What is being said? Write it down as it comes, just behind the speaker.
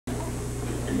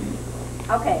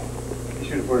Okay. You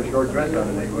should have put a short dress on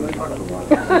and you wouldn't have talked so much.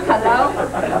 Hello?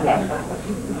 Okay.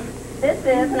 This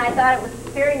is, and I thought it was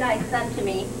very nice, sent to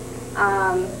me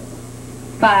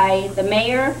by the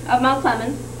mayor of Mount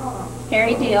Clemens,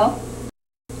 Harry Deal.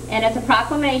 And it's a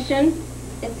proclamation.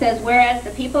 It says, whereas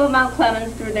the people of Mount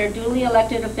Clemens, through their duly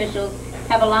elected officials,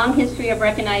 have a long history of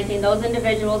recognizing those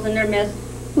individuals in their midst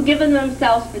who give of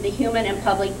themselves for the human and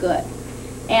public good.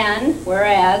 And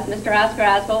whereas Mr. Oscar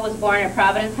Osbo was born at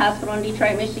Providence Hospital in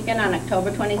Detroit, Michigan on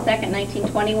October 22nd,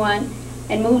 1921,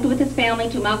 and moved with his family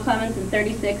to Mount Clemens in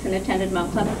 '36 and attended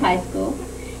Mount Clemens High School.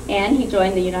 And he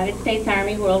joined the United States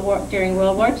Army during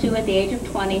World War II at the age of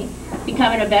 20,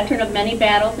 becoming a veteran of many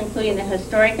battles, including the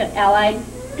historic Allied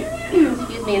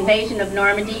invasion of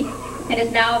Normandy, and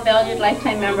is now a valued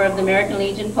lifetime member of the American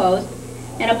Legion Post.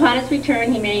 And upon his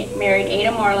return, he married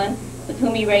Ada Moreland, with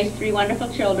whom he raised 3 wonderful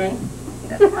children.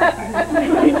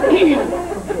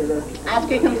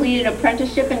 Oscar completed an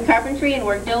apprenticeship in carpentry and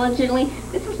worked diligently.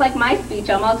 This is like my speech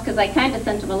almost, because I kind of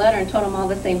sent him a letter and told him all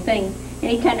the same things,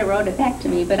 and he kind of wrote it back to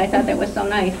me, but I thought that was so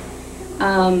nice.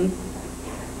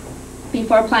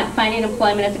 Before finding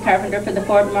employment as a carpenter for the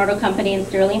Ford Motor Company in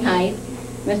Sterling Heights,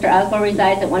 Mr. Osbo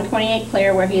resides at 128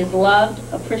 Clare, where he is loved,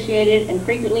 appreciated, and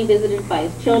frequently visited by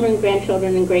his children,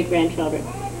 grandchildren, and great-grandchildren.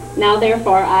 Now,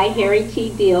 therefore, I, Harry T.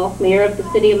 Deal, Mayor of the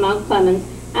City of Mount Clemens,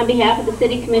 on behalf of the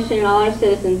City Commission and all our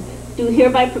citizens, do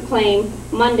hereby proclaim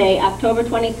Monday, October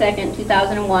 22nd,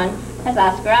 2001, as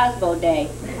Oscar Osbo Day.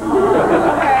 I'm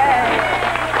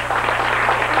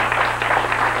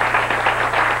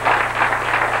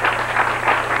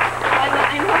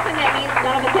hoping that means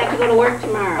none of us have to go to work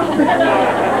tomorrow.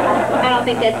 I don't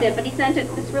think that's it, but he sent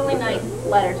this really nice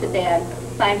letter to Dad,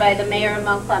 signed by the Mayor of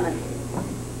Mount Clemens.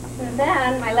 And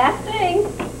then, my last thing,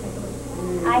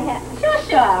 I have...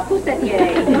 Shush up! Who said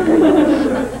yay?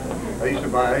 I used to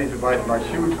buy my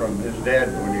shoes from his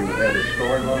dad when he had a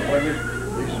store in Mount Clemens.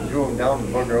 He used to drew them down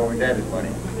and bugger over Dad's money.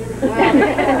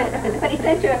 But he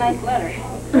sent you a nice letter.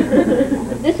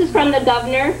 This is from the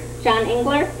Governor, John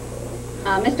Engler.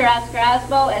 Mr. Oscar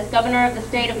Osbo, as Governor of the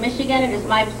State of Michigan, it is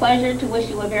my pleasure to wish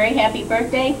you a very happy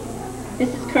birthday.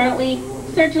 This is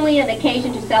certainly an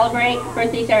occasion to celebrate.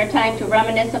 Birthdays are a time to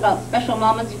reminisce about special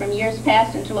moments from years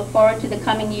past and to look forward to the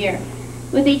coming year.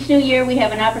 With each new year, we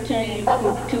have an opportunity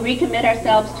to recommit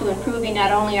ourselves to improving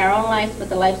not only our own lives, but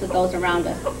the lives of those around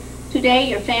us. Today,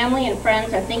 your family and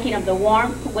friends are thinking of the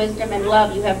warmth, wisdom, and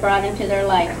love you have brought into their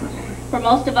lives. For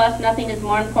most of us, nothing is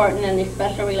more important than these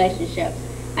special relationships.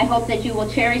 I hope that you will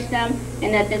cherish them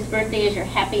and that this birthday is your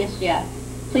happiest yet.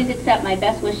 Please accept my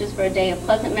best wishes for a day of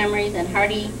pleasant memories and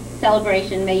hearty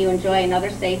celebration. May you enjoy another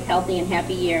safe, healthy, and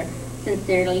happy year.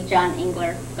 Sincerely, John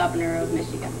Engler, Governor of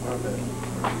Michigan.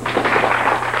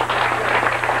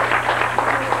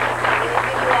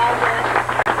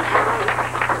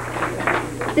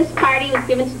 This party was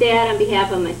given to Dad on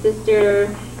behalf of my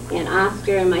sister and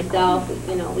Oscar and myself.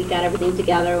 You know, we got everything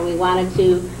together and we wanted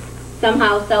to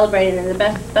somehow celebrate it in the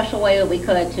best special way that we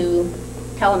could to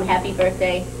tell him happy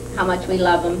birthday, how much we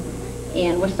love him,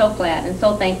 and we're so glad and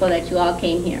so thankful that you all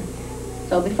came here.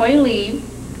 So before you leave,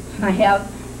 I have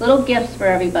little gifts for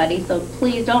everybody, so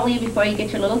please don't leave before you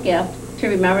get your little gift to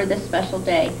remember this special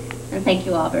day, and thank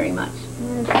you all very much.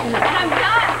 And I'm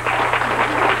done!